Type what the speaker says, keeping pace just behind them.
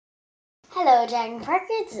Hello, Dragon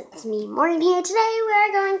Parkers. It's me, Morgan, here. Today we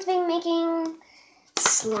are going to be making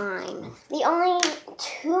slime. The only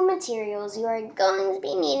two materials you are going to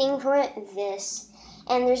be needing for this,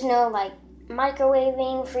 and there's no like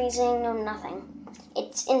microwaving, freezing, no nothing.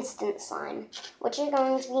 It's instant slime. What you're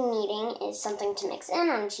going to be needing is something to mix in.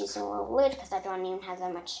 I'm just using a little lid because I don't even have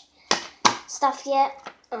that much stuff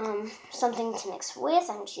yet. Something to mix with.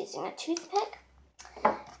 I'm just using a toothpick.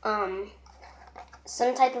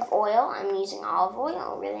 Some type of oil. I'm using olive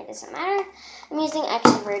oil. It really doesn't matter. I'm using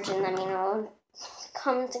extra virgin. I mean, it'll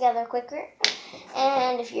come together quicker.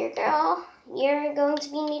 And if you're a girl, you're going to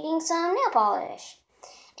be needing some nail polish.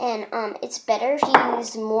 And it's better if you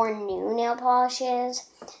use more new nail polishes.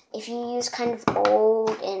 If you use kind of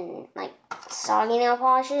old and like soggy nail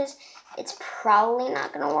polishes, it's probably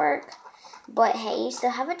not going to work. But hey, you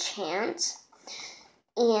still have a chance.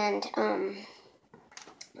 And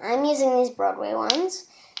I'm using these Broadway ones.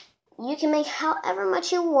 You can make however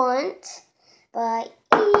much you want, but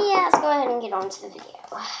yeah, let's go ahead and get on to the video.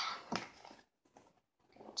 I'm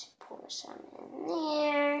going to pour some in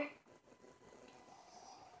there.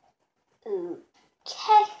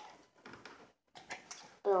 Okay.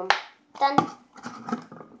 Boom. Done.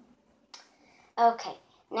 Okay,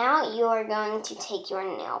 now you are going to take your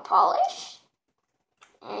nail polish,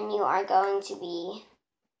 and you are going to be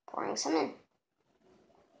pouring some in.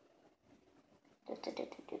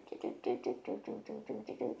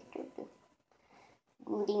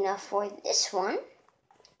 Good enough for this one.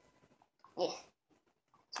 Yeah,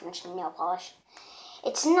 so much nail polish.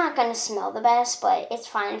 It's not going to smell the best, but it's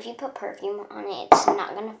fine if you put perfume on it. It's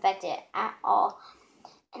not going to affect it at all.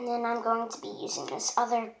 And then I'm going to be using this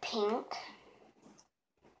other pink.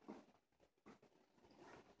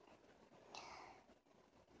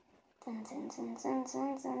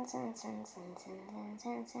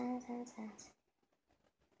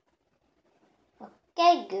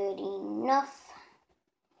 Okay, good enough.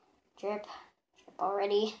 Drip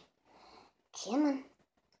already. Come on.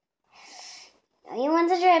 No, you want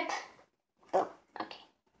the drip. Boom. Okay.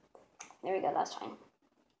 There we go. That's fine.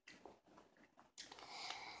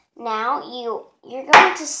 Now you're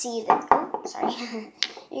going to see that. Oh, sorry.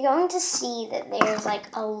 You're going to see that there's like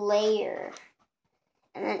a layer,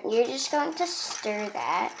 and then you're just going to stir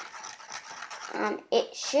that.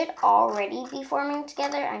 It should already be forming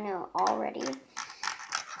together. I know already.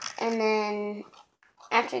 And then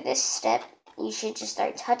after this step, you should just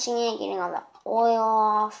start touching it, getting all the oil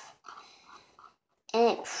off.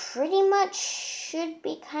 And it pretty much should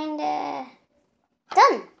be kind of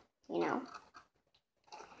done, you know.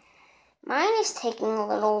 Mine is taking a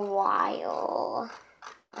little while.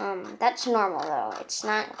 That's normal though. It's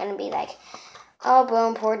not going to be like, oh,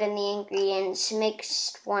 boom, poured in the ingredients,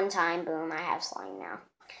 mixed one time, boom, I have slime now.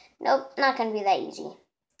 Nope, not going to be that easy.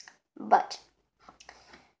 But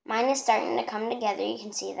mine is starting to come together. You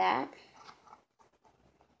can see that.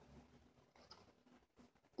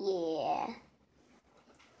 Yeah.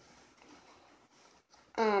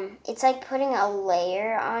 It's like putting a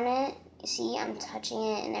layer on it. You see, I'm touching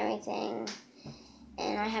it and everything.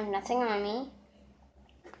 And I have nothing on me.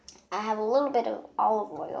 I have a little bit of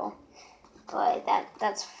olive oil. But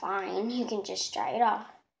that's fine. You can just dry it off.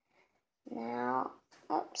 Now,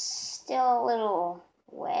 oops, still a little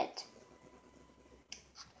wet.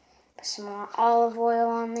 Put some more olive oil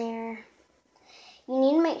on there. You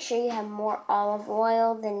need to make sure you have more olive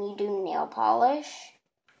oil than you do nail polish.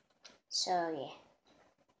 So, yeah.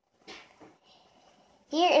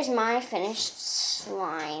 Here is my finished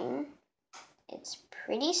slime. It's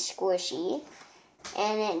pretty squishy.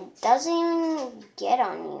 And it doesn't even get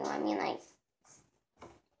on you. I mean, like,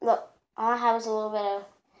 look, all I have is a little bit of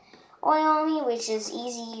oil on me, which is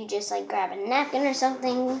easy. You just, like, grab a napkin or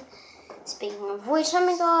something. Speaking of which, I'm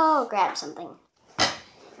going to go grab something.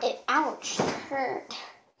 Ouch, that hurt.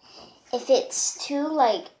 If it's too,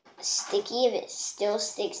 like, sticky, if it still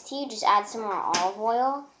sticks to you, just add some more olive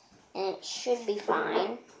oil, and it should be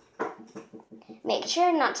fine. Make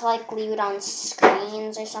sure not to, like, leave it on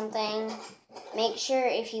screens or something. Make sure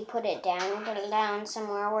if you put it down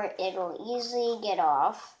somewhere where it'll easily get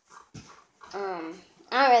off. I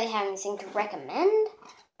don't really have anything to recommend,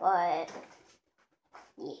 but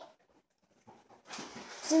yeah.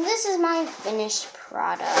 So this is my finished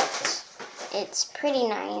product. It's pretty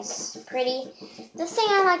nice, pretty. The thing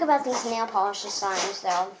I like about these nail polish slimes,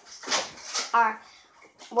 though, are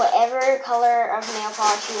whatever color of nail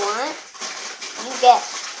polish you want, you get.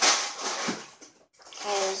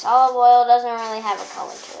 Because olive oil doesn't really have a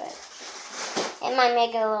color to it. It might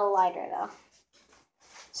make it a little lighter, though.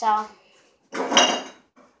 So,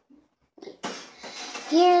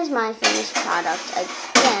 here's my finished product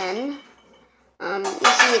again. You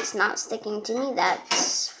see it's not sticking to me.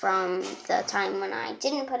 That's from the time when I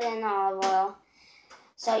didn't put it in the olive oil.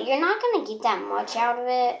 So you're not going to get that much out of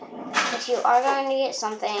it, but you are going to get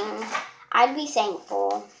something. I'd be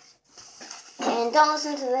thankful. And don't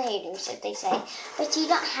listen to the haters if they say, but you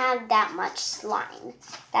don't have that much slime.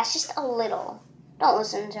 That's just a little. Don't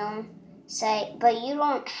listen to them. Say, but you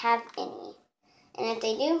don't have any. And if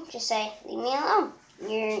they do, just say, leave me alone.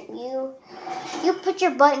 You put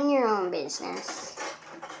your butt in your own business.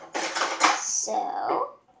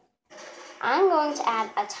 So, I'm going to add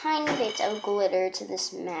a tiny bit of glitter to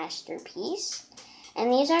this masterpiece.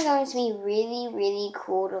 And these are going to be really, really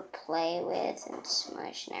cool to play with and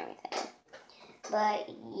smush and everything. But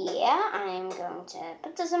yeah, I'm going to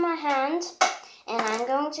put this in my hand. And I'm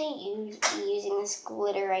going to be using this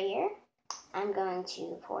glitter right here. I'm going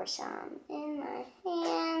to pour some in my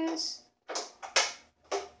hands.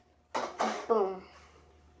 Boom.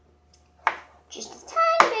 Just a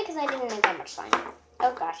tiny bit because I didn't make that much slime.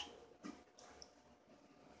 Oh gosh.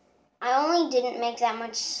 I only didn't make that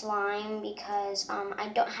much slime because I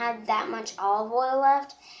don't have that much olive oil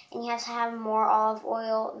left. And you have to have more olive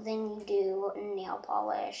oil than you do nail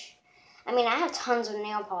polish. I mean, I have tons of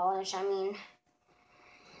nail polish. I mean,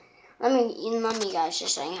 let me guys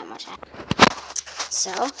just show you how much I have.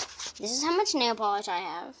 So, this is how much nail polish I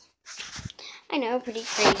have. I know, pretty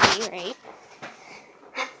crazy, right?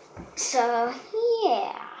 So,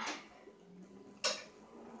 yeah.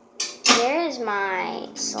 Here is my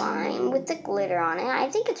slime with the glitter on it. I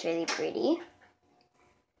think it's really pretty.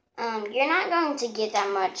 You're not going to get that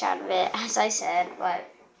much out of it, as I said, but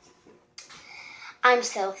I'm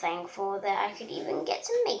so thankful that I could even get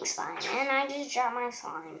to make slime, and I just dropped my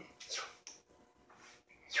slime.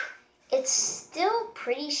 It's still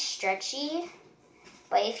pretty stretchy,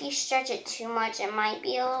 but if you stretch it too much, it might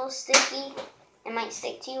be a little sticky. It might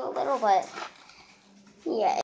stick to you a little, but yeah.